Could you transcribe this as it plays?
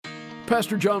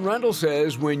Pastor John Randall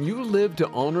says when you live to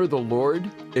honor the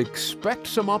Lord, expect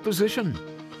some opposition.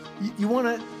 You want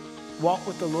to walk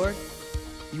with the Lord?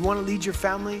 You want to lead your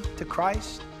family to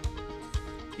Christ?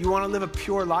 You want to live a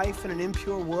pure life in an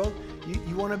impure world?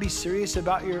 You want to be serious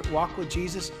about your walk with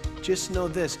Jesus? Just know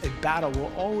this, a battle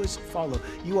will always follow.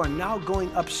 You are now going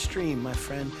upstream, my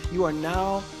friend. You are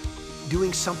now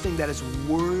doing something that is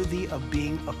worthy of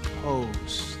being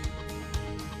opposed.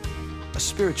 A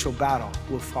spiritual battle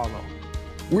will follow.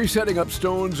 We're setting up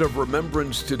stones of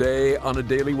remembrance today on a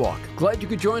daily walk. Glad you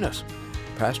could join us.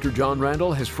 Pastor John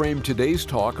Randall has framed today's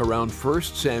talk around 1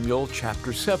 Samuel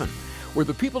chapter 7, where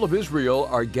the people of Israel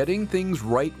are getting things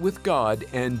right with God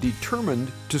and determined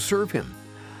to serve Him.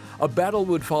 A battle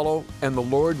would follow, and the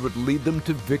Lord would lead them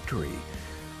to victory.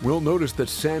 We'll notice that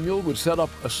Samuel would set up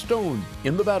a stone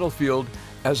in the battlefield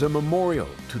as a memorial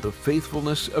to the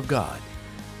faithfulness of God.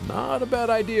 Not a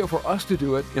bad idea for us to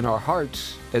do it in our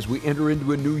hearts as we enter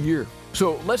into a new year.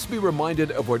 So let's be reminded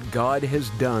of what God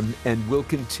has done and will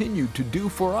continue to do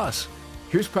for us.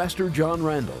 Here's Pastor John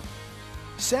Randall.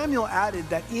 Samuel added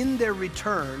that in their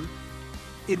return,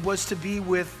 it was to be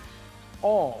with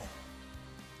all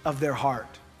of their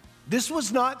heart. This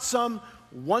was not some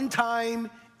one-time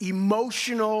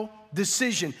emotional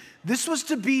decision. This was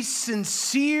to be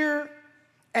sincere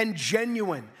and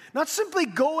genuine. Not simply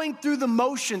going through the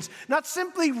motions, not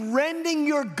simply rending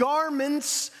your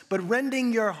garments, but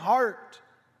rending your heart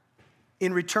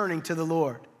in returning to the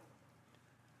Lord.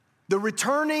 The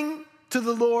returning to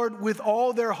the Lord with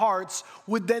all their hearts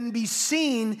would then be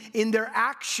seen in their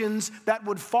actions that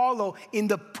would follow in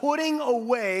the putting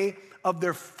away of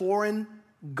their foreign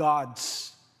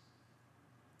gods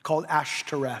called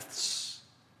Ashtoreths.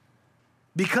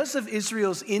 Because of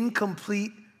Israel's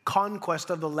incomplete conquest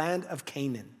of the land of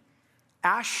Canaan,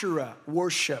 Asherah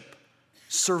worship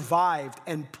survived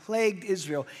and plagued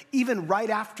Israel even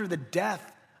right after the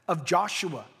death of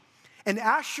Joshua. And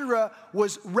Asherah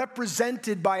was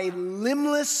represented by a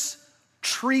limbless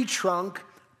tree trunk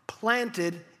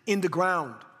planted in the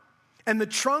ground. And the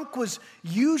trunk was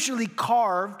usually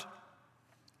carved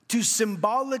to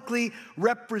symbolically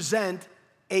represent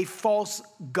a false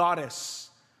goddess.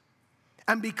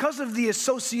 And because of the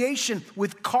association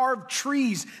with carved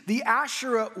trees, the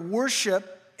Asherah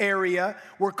worship area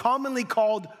were commonly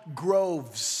called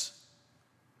groves.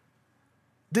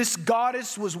 This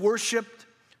goddess was worshiped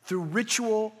through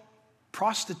ritual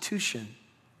prostitution.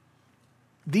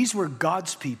 These were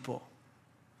God's people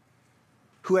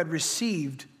who had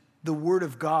received the word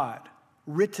of God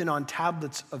written on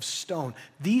tablets of stone.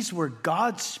 These were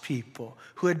God's people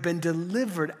who had been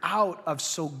delivered out of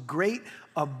so great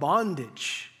a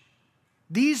bondage.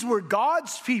 These were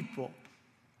God's people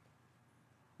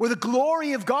where the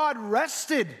glory of God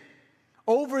rested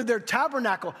over their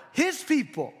tabernacle. His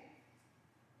people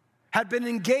had been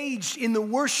engaged in the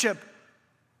worship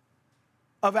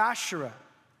of Asherah.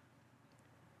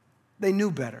 They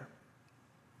knew better.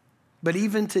 But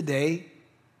even today,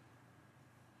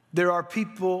 there are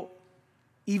people,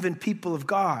 even people of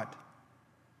God,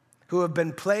 who have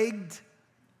been plagued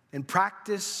and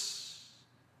practice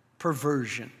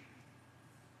perversion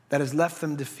that has left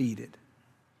them defeated.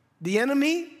 The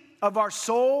enemy of our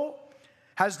soul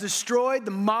has destroyed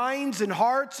the minds and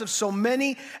hearts of so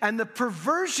many, and the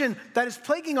perversion that is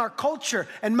plaguing our culture,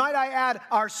 and might I add,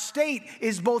 our state,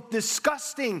 is both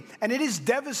disgusting and it is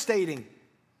devastating.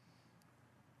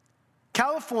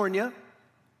 California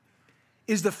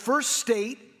is the first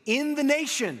state in the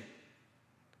nation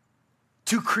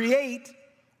to create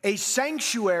a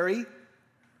sanctuary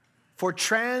for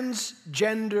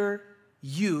transgender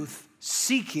youth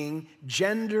seeking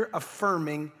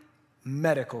gender-affirming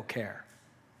medical care.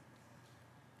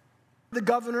 The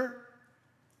governor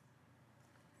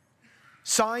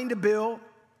signed a bill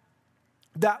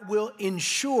that will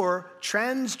ensure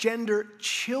transgender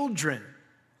children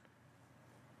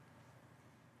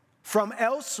from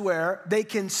elsewhere, they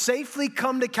can safely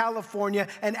come to California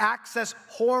and access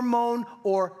hormone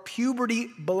or puberty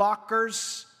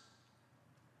blockers.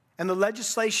 And the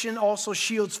legislation also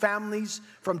shields families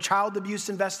from child abuse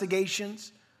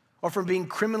investigations or from being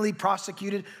criminally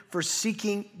prosecuted for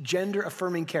seeking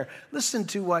gender-affirming care. Listen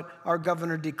to what our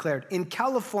governor declared. In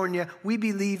California, we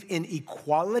believe in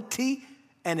equality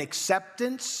and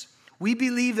acceptance. We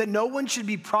believe that no one should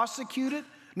be prosecuted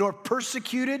nor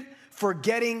persecuted for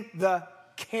getting the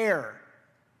care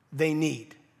they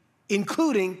need,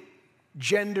 including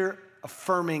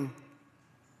gender-affirming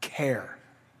care.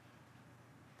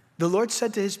 The Lord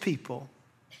said to his people,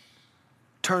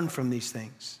 turn from these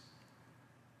things.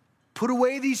 Put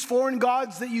away these foreign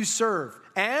gods that you serve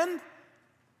and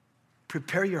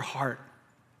prepare your heart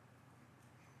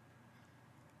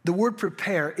The word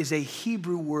prepare is a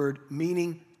Hebrew word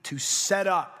meaning to set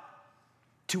up,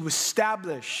 to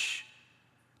establish,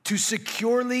 to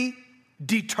securely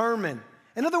determine.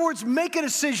 In other words, make a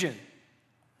decision.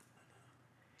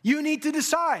 You need to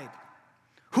decide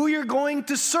who you're going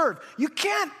to serve. You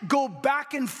can't go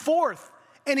back and forth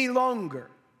any longer.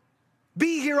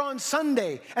 Be here on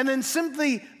Sunday and then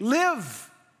simply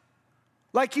live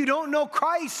like you don't know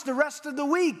Christ the rest of the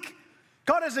week.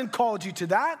 God hasn't called you to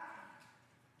that.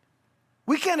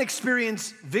 We can't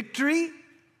experience victory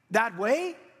that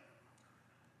way.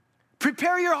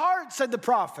 Prepare your heart, said the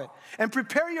prophet, and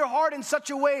prepare your heart in such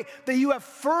a way that you have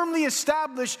firmly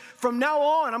established from now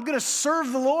on, I'm going to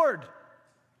serve the Lord.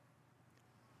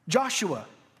 Joshua,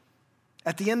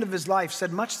 at the end of his life,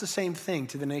 said much the same thing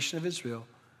to the nation of Israel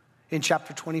in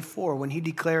chapter 24 when he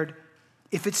declared,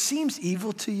 if it seems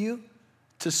evil to you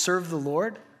to serve the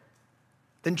Lord,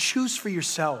 then choose for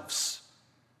yourselves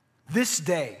this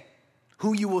day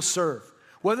who you will serve.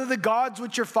 Whether the gods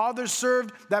which your fathers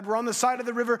served that were on the side of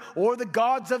the river, or the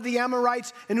gods of the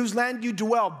Amorites in whose land you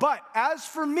dwell. But as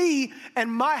for me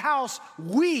and my house,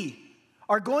 we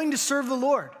are going to serve the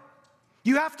Lord.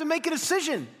 You have to make a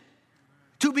decision.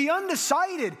 To be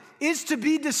undecided is to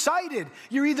be decided.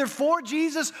 You're either for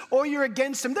Jesus or you're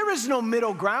against him. There is no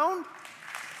middle ground.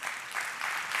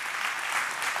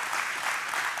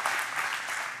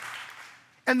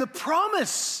 And the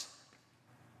promise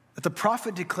that the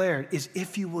prophet declared is,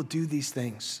 if you will do these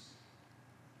things,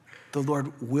 the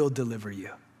Lord will deliver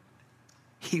you.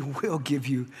 He will give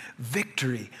you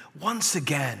victory. Once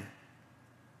again,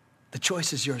 the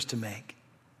choice is yours to make.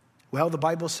 Well, the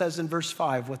Bible says in verse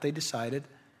 5 what they decided.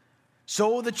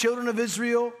 So the children of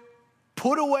Israel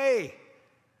put away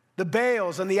the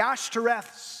Baals and the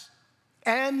Ashtoreths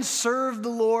and served the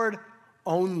Lord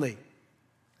only.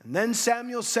 And then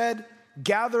Samuel said,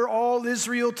 gather all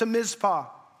Israel to Mizpah,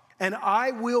 and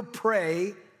I will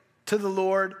pray to the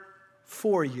Lord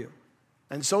for you.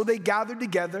 And so they gathered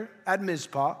together at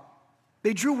Mizpah.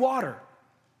 They drew water,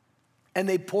 and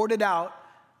they poured it out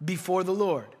before the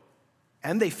Lord.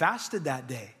 And they fasted that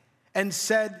day and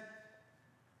said,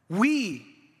 we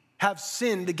have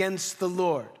sinned against the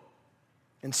Lord.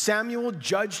 And Samuel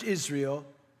judged Israel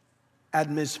at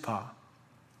Mizpah.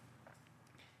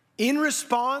 In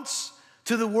response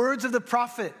to the words of the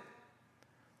prophet,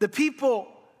 the people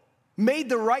made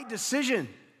the right decision.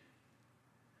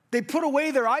 They put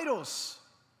away their idols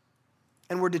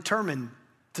and were determined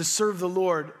to serve the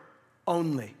Lord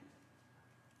only.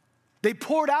 They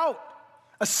poured out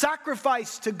a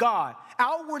sacrifice to God,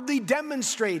 outwardly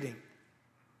demonstrating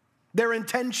their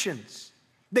intentions.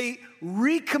 They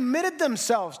recommitted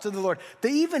themselves to the Lord.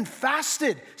 They even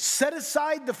fasted, set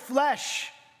aside the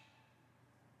flesh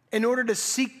in order to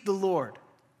seek the Lord.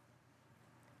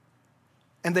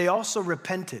 And they also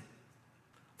repented,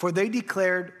 for they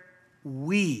declared,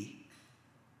 we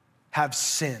have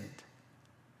sinned.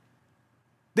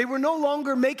 They were no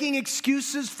longer making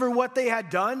excuses for what they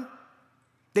had done.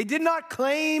 They did not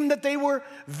claim that they were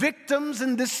victims,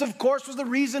 and this, of course, was the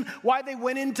reason why they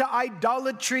went into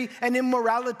idolatry and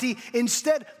immorality.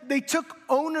 Instead, they took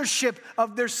ownership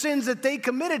of their sins that they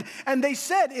committed, and they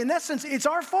said, in essence, it's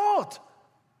our fault.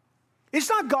 It's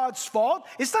not God's fault.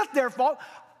 It's not their fault.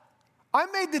 I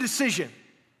made the decision.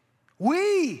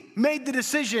 We made the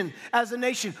decision as a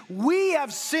nation. We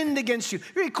have sinned against you.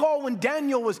 You recall when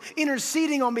Daniel was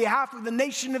interceding on behalf of the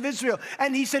nation of Israel,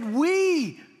 and he said,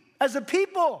 we as a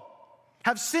people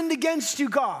have sinned against you,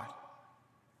 God.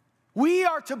 We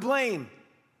are to blame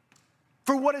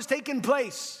for what has taken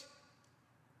place.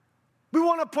 We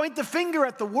want to point the finger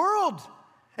at the world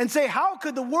and say, how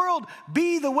could the world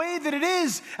be the way that it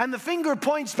is? And the finger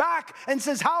points back and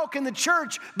says, how can the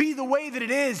church be the way that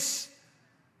it is?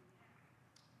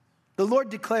 The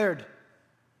Lord declared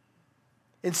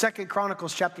in 2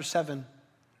 Chronicles chapter 7,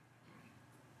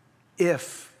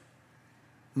 if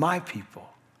my people,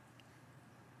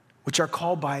 which are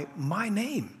called by my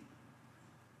name,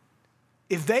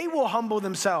 if they will humble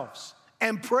themselves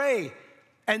and pray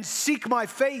and seek my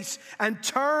face and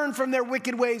turn from their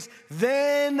wicked ways,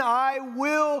 then I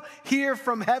will hear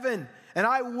from heaven and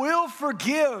I will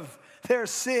forgive their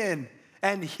sin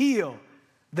and heal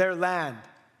their land.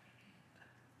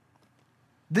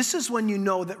 This is when you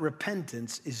know that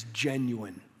repentance is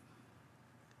genuine.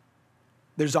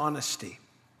 There's honesty.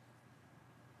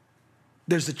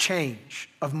 There's a change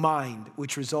of mind,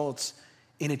 which results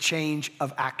in a change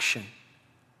of action.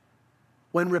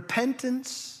 When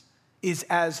repentance is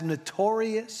as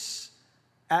notorious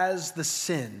as the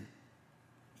sin,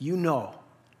 you know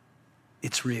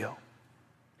it's real.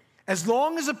 As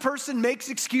long as a person makes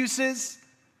excuses,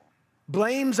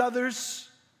 blames others,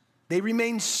 They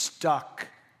remained stuck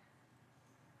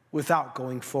without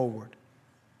going forward.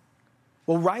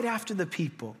 Well, right after the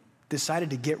people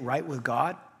decided to get right with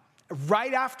God,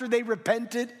 right after they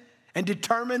repented and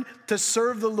determined to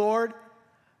serve the Lord,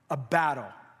 a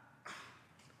battle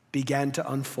began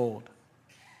to unfold.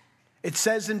 It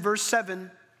says in verse 7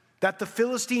 that the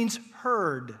Philistines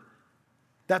heard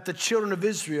that the children of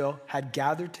Israel had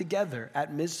gathered together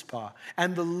at Mizpah.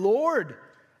 And the lords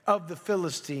of the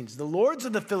Philistines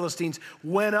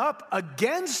went up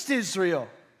against Israel.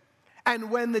 And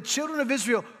when the children of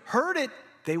Israel heard it,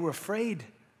 they were afraid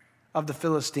of the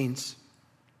Philistines.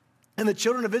 And the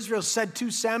children of Israel said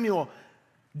to Samuel,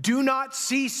 "Do not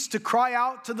cease to cry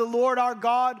out to the Lord our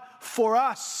God for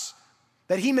us,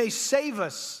 that he may save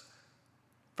us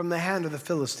from the hand of the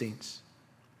Philistines."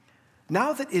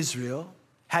 Now that Israel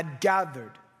had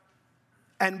gathered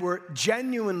and were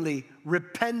genuinely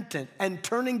repentant and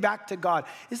turning back to God,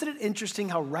 isn't it interesting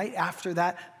how right after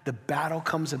that, the battle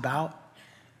comes about?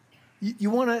 You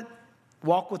want to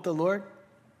walk with the Lord?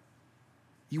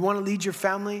 You want to lead your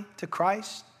family to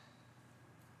Christ?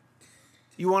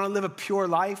 You want to live a pure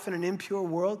life in an impure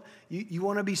world? You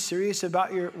want to be serious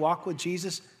about your walk with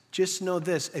Jesus? Just know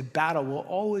this, a battle will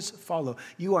always follow.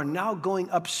 You are now going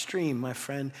upstream, my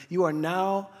friend. You are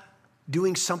now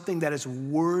doing something that is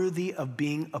worthy of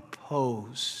being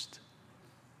opposed.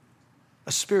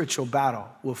 A spiritual battle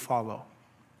will follow.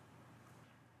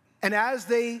 And as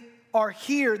they are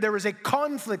here, there is a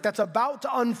conflict that's about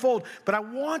to unfold. But I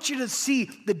want you to see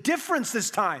the difference this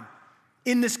time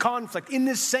in this conflict, in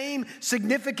this same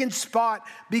significant spot,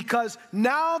 because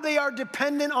now they are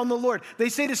dependent on the Lord. They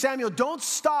say to Samuel, "Don't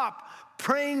stop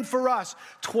praying for us."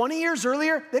 20 years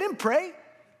earlier, they didn't pray.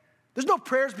 There's no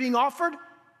prayers being offered.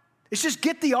 It's just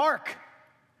get the ark.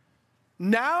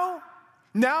 Now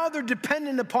they're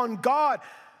dependent upon God.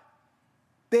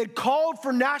 They had called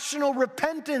for national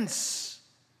repentance.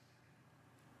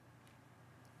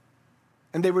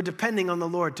 And they were depending on the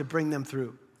Lord to bring them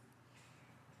through.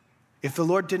 If the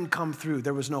Lord didn't come through,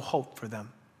 there was no hope for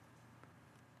them.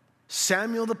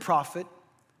 Samuel the prophet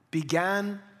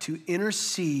began to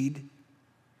intercede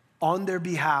on their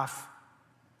behalf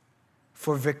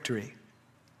for victory.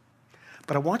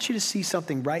 But I want you to see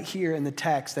something right here in the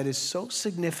text that is so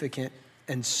significant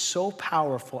and so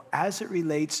powerful as it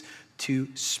relates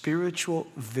to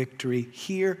spiritual victory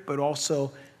here, but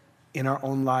also in our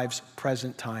own lives,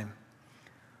 present time.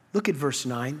 Look at verse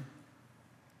 9.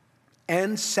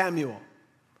 And Samuel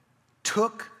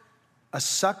took a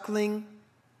suckling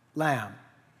lamb,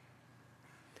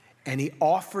 and he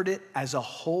offered it as a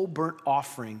whole burnt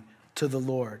offering to the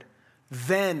Lord.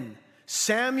 Then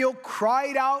Samuel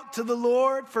cried out to the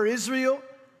Lord for Israel,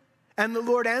 and the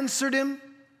Lord answered him.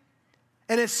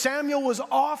 And as Samuel was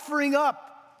offering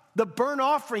up the burnt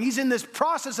offering, he's in this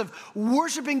process of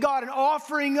worshiping God and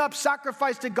offering up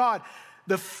sacrifice to God.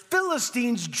 The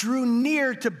Philistines drew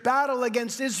near to battle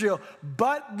against Israel,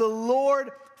 but the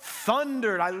Lord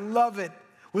thundered, I love it,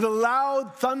 with a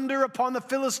loud thunder upon the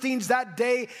Philistines that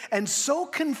day, and so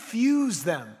confused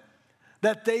them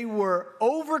that they were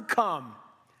overcome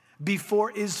before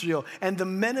Israel. And the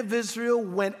men of Israel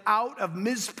went out of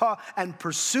Mizpah and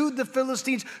pursued the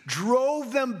Philistines,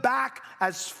 drove them back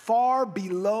as far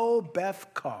below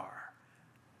Beth-kar.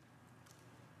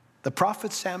 The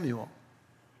prophet Samuel,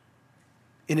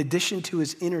 in addition to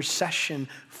his intercession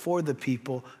for the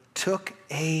people, took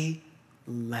a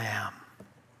lamb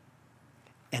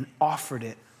and offered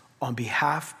it on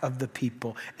behalf of the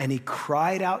people. And he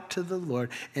cried out to the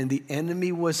Lord, and the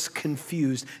enemy was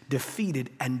confused,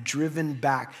 defeated, and driven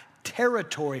back.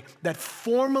 Territory that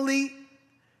formerly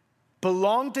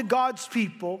belonged to God's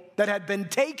people, that had been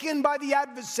taken by the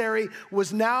adversary,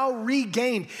 was now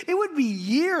regained. It would be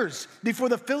years before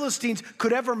the Philistines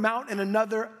could ever mount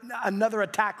another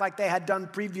attack like they had done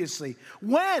previously.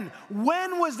 When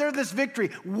was there this victory?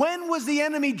 When was the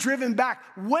enemy driven back?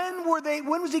 When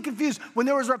was he confused? When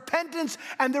there was repentance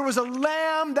and there was a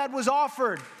lamb that was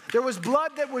offered. There was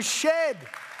blood that was shed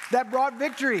that brought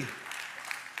victory.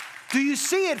 Do you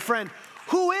see it, friend?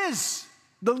 Who is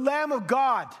the Lamb of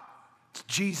God? It's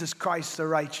Jesus Christ the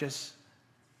righteous.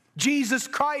 Jesus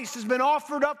Christ has been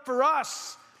offered up for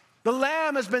us. The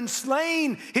Lamb has been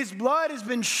slain. His blood has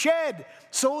been shed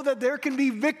so that there can be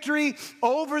victory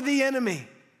over the enemy.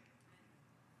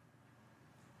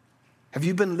 Have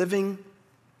you been living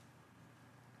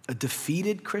a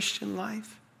defeated Christian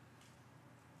life?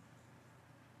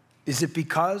 Is it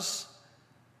because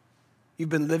you've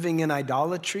been living in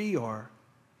idolatry or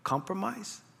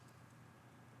compromise?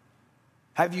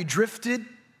 Have you drifted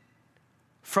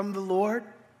from the Lord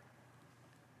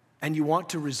and you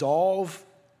want to resolve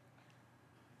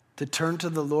to turn to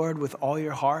the Lord with all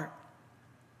your heart,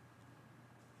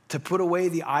 to put away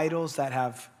the idols that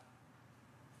have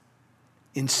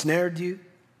ensnared you.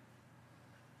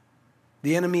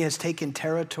 The enemy has taken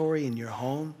territory in your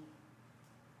home,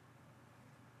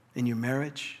 in your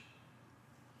marriage,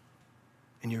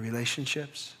 in your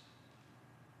relationships,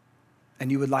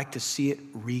 and you would like to see it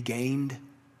regained,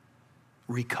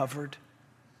 recovered.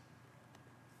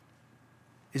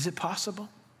 Is it possible?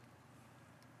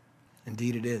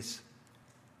 Indeed it is.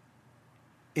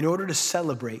 In order to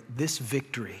celebrate this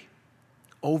victory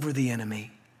over the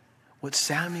enemy, what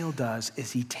Samuel does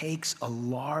is he takes a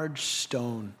large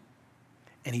stone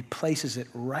and he places it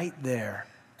right there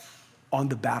on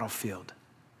the battlefield.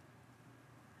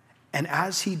 And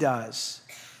as he does,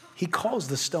 he calls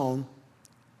the stone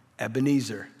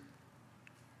Ebenezer.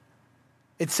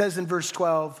 It says in verse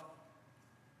 12,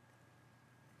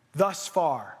 thus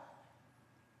far,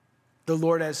 the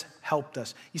Lord has helped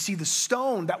us. You see, the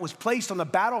stone that was placed on the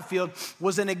battlefield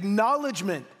was an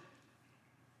acknowledgement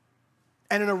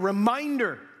and a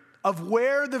reminder of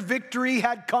where the victory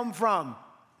had come from.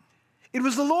 It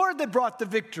was the Lord that brought the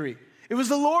victory. It was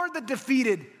the Lord that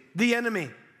defeated the enemy.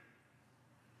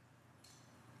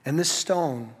 And this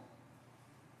stone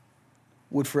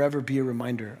would forever be a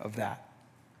reminder of that.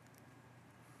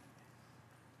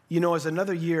 You know, as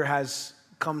another year has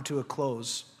come to a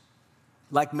close,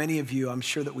 like many of you, I'm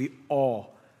sure that we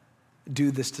all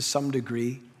do this to some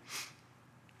degree.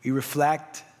 We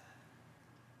reflect,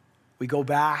 we go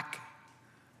back,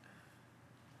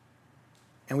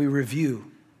 and we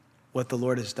review what the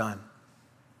Lord has done.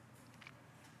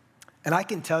 And I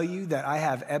can tell you that I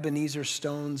have Ebenezer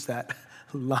stones that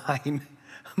line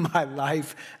my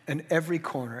life in every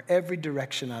corner, every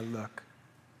direction I look.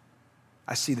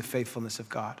 I see the faithfulness of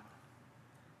God.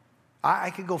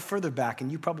 I could go further back,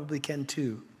 and you probably can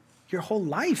too. Your whole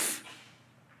life.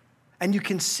 And you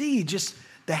can see just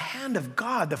the hand of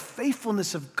God, the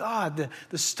faithfulness of God,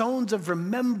 the stones of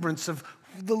remembrance of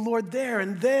the Lord there,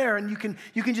 and you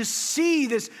can just see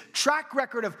this track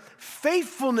record of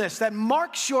faithfulness that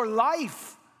marks your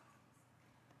life.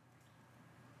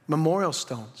 Memorial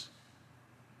stones.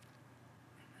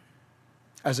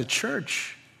 As a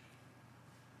church,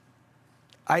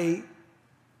 I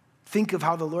think of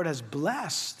how the Lord has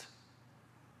blessed,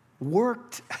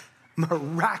 worked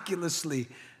miraculously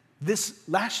this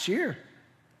last year.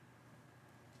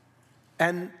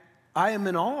 And I am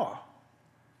in awe.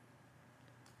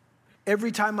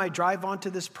 Every time I drive onto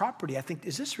this property, I think,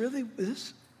 is this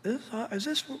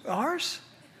ours?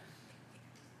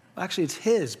 Actually, it's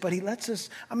his, but he lets us,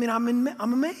 I'm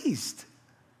amazed.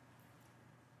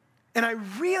 And I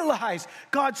realize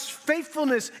God's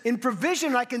faithfulness in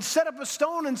provision. I can set up a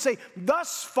stone and say,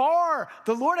 thus far,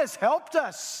 the Lord has helped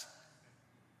us.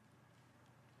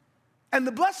 And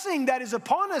the blessing that is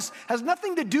upon us has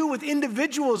nothing to do with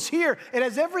individuals here. It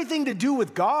has everything to do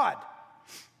with God.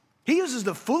 He uses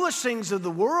the foolish things of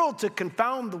the world to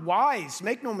confound the wise.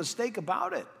 Make no mistake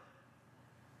about it.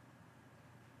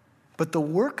 But the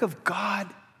work of God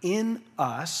in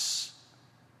us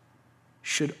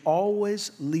should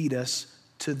always lead us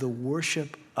to the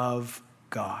worship of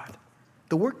God.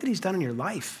 The work that he's done in your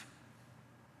life.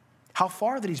 How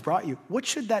far that he's brought you. What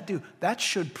should that do? That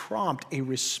should prompt a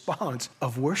response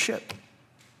of worship.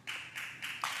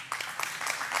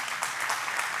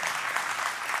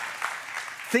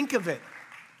 Think of it.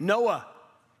 Noah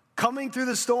coming through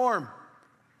the storm.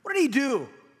 What did he do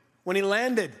when he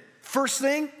landed? First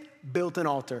thing, built an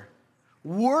altar.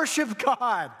 Worship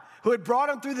God who had brought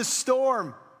him through the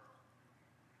storm.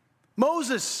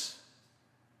 Moses,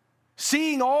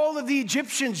 seeing all of the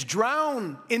Egyptians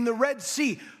drown in the Red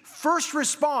Sea, first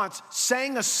response,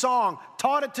 sang a song,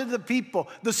 taught it to the people,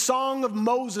 the song of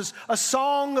Moses, a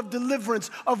song of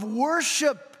deliverance, of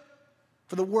worship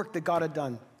for the work that God had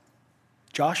done.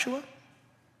 Joshua,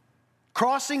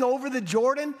 crossing over the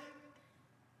Jordan,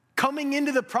 coming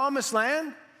into the promised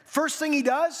land, first thing he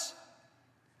does,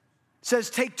 says,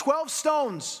 take 12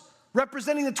 stones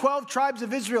representing the 12 tribes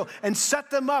of Israel and set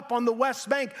them up on the west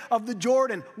bank of the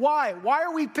Jordan. Why? Why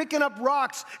are we picking up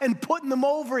rocks and putting them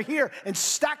over here and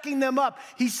stacking them up?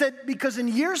 He said, because in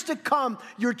years to come,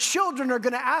 your children are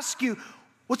going to ask you,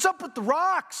 what's up with the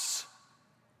rocks?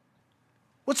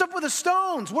 What's up with the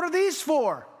stones? What are these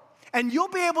for? And you'll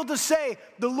be able to say,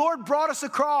 the Lord brought us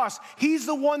across. He's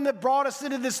the one that brought us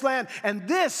into this land. And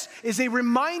this is a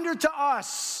reminder to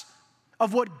us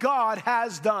of what God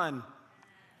has done.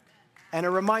 And a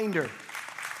reminder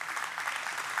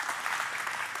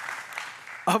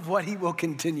of what he will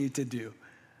continue to do.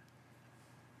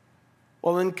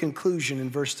 Well, in conclusion, in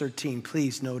verse 13,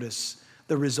 please notice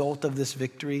the result of this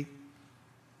victory.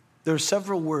 there are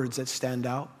several words that stand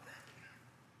out.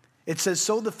 It says,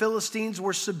 so the Philistines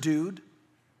were subdued,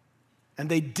 and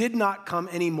they did not come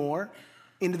anymore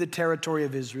into the territory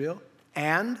of Israel.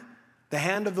 And the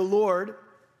hand of the Lord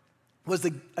was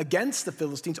against the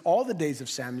Philistines all the days of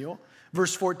Samuel.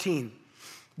 Verse 14,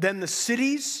 then the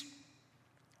cities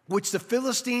which the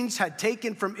Philistines had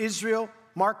taken from Israel,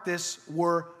 mark this,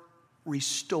 were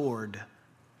restored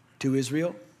to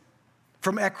Israel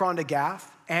from Ekron to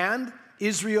Gath, and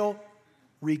Israel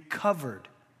recovered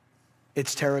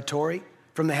its territory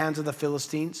from the hands of the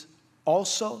Philistines.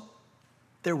 Also,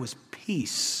 there was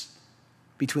peace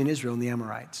between Israel and the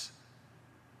Amorites.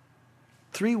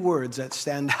 Three words that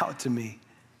stand out to me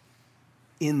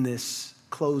in this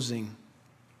closing.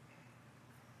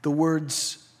 The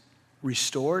words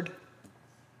restored,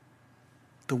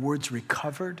 the words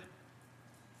recovered,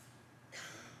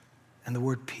 and the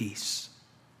word peace.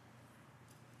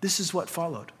 This is what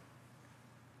followed.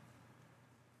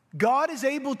 God is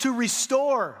able to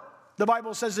restore, the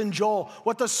Bible says in Joel,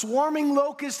 what the swarming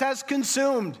locust has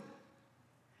consumed.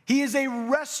 He is a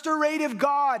restorative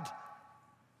God.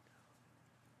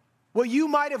 What you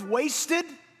might have wasted,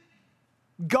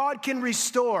 God can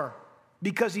restore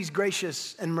because he's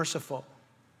gracious and merciful.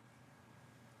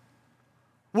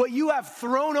 What you have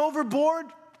thrown overboard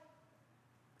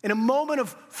in a moment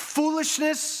of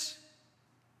foolishness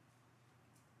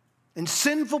and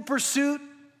sinful pursuit,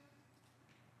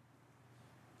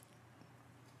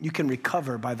 you can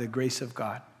recover by the grace of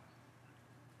God.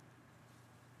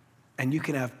 And you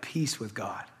can have peace with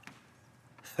God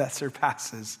that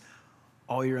surpasses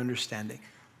all your understanding.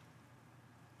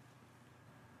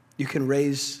 You can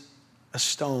raise a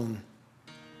stone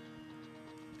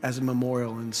as a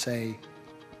memorial and say,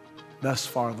 thus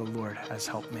far the Lord has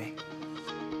helped me.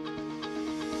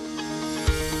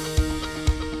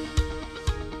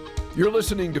 You're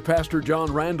listening to Pastor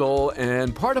John Randall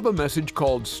and part of a message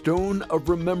called Stone of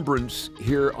Remembrance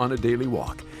here on A Daily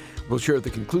Walk. We'll share the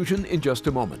conclusion in just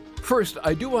a moment. First,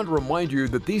 I do want to remind you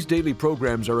that these daily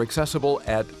programs are accessible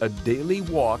at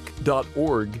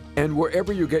adailywalk.org and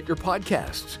wherever you get your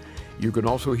podcasts. You can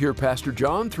also hear Pastor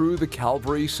John through the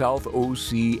Calvary South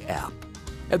OC app.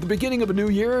 At the beginning of a new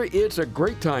year, it's a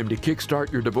great time to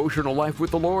kickstart your devotional life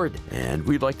with the Lord. And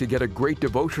we'd like to get a great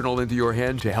devotional into your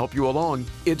hand to help you along.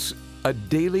 It's A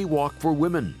Daily Walk for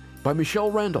Women by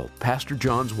Michelle Randall, Pastor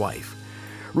John's wife.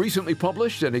 Recently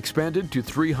published and expanded to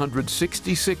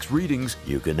 366 readings,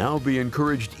 you can now be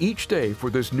encouraged each day for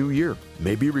this new year.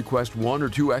 Maybe request one or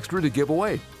two extra to give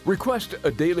away. Request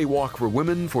A Daily Walk for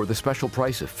Women for the special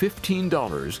price of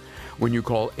 $15 when you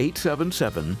call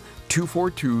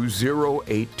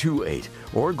 877-242-0828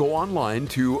 or go online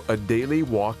to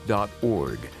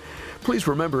adailywalk.org. Please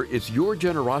remember, it's your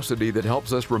generosity that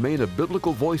helps us remain a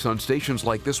biblical voice on stations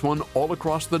like this one all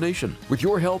across the nation. With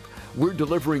your help, we're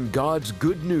delivering God's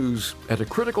good news at a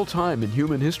critical time in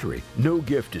human history. No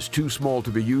gift is too small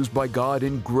to be used by God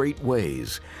in great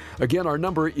ways. Again, our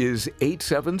number is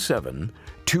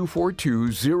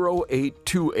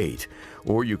 877-242-0828.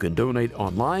 Or you can donate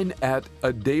online at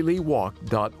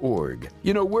adailywalk.org.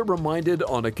 You know, we're reminded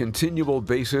on a continual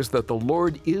basis that the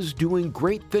Lord is doing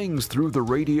great things through the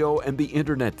radio and the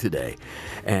internet today.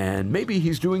 And maybe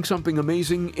He's doing something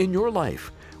amazing in your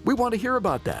life. We want to hear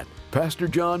about that. Pastor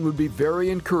John would be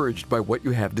very encouraged by what you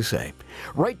have to say.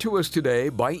 Write to us today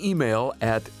by email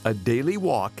at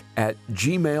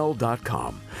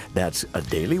adailywalk@gmail.com. That's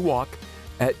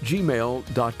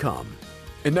adailywalk@gmail.com.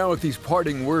 And now with these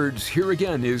parting words, here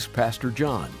again is Pastor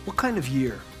John. What kind of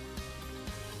year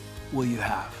will you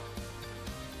have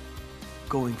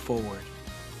going forward?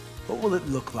 What will it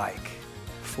look like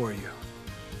for you?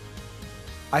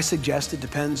 I suggest it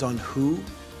depends on who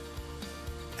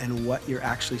and what you're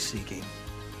actually seeking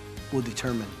will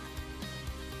determine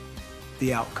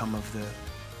the outcome of the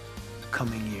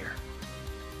coming year.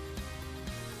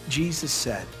 Jesus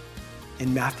said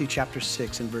in Matthew chapter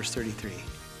 6 and verse 33,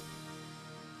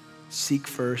 seek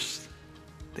first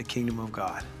the kingdom of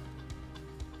God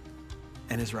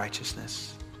and His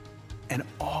righteousness, and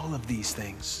all of these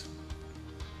things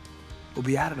will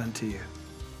be added unto you.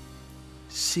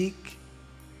 Seek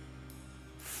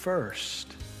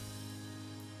first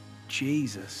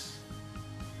Jesus.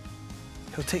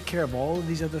 He'll take care of all of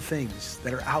these other things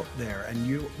that are out there and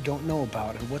you don't know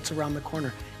about and what's around the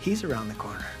corner. He's around the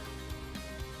corner.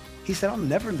 He said, I'll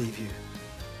never leave you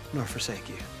nor forsake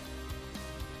you.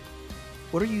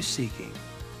 What are you seeking?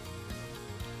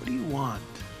 What do you want?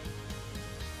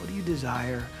 What do you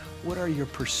desire? What are your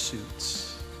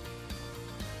pursuits?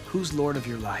 Who's Lord of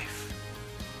your life?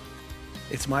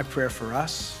 It's my prayer for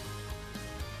us,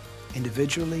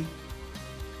 individually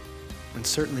and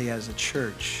certainly as a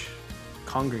church,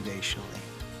 congregationally,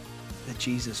 that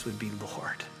Jesus would be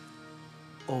Lord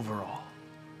over all.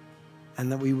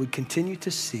 And that we would continue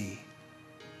to see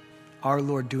our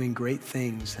Lord doing great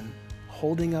things and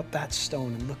holding up that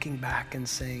stone and looking back and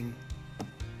saying,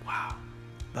 wow,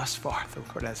 thus far the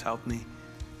Lord has helped me.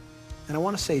 And I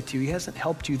want to say to you, he hasn't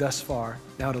helped you thus far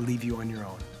now to leave you on your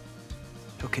own.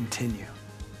 He'll continue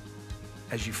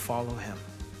as you follow him.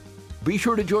 Be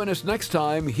sure to join us next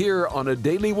time here on A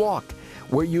Daily Walk,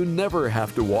 where you never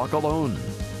have to walk alone.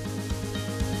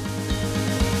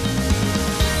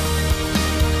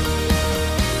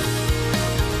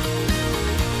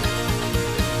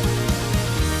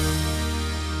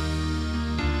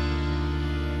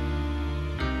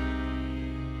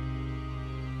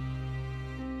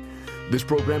 This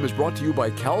program is brought to you by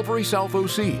Calvary South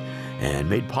OC and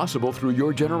made possible through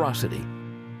your generosity.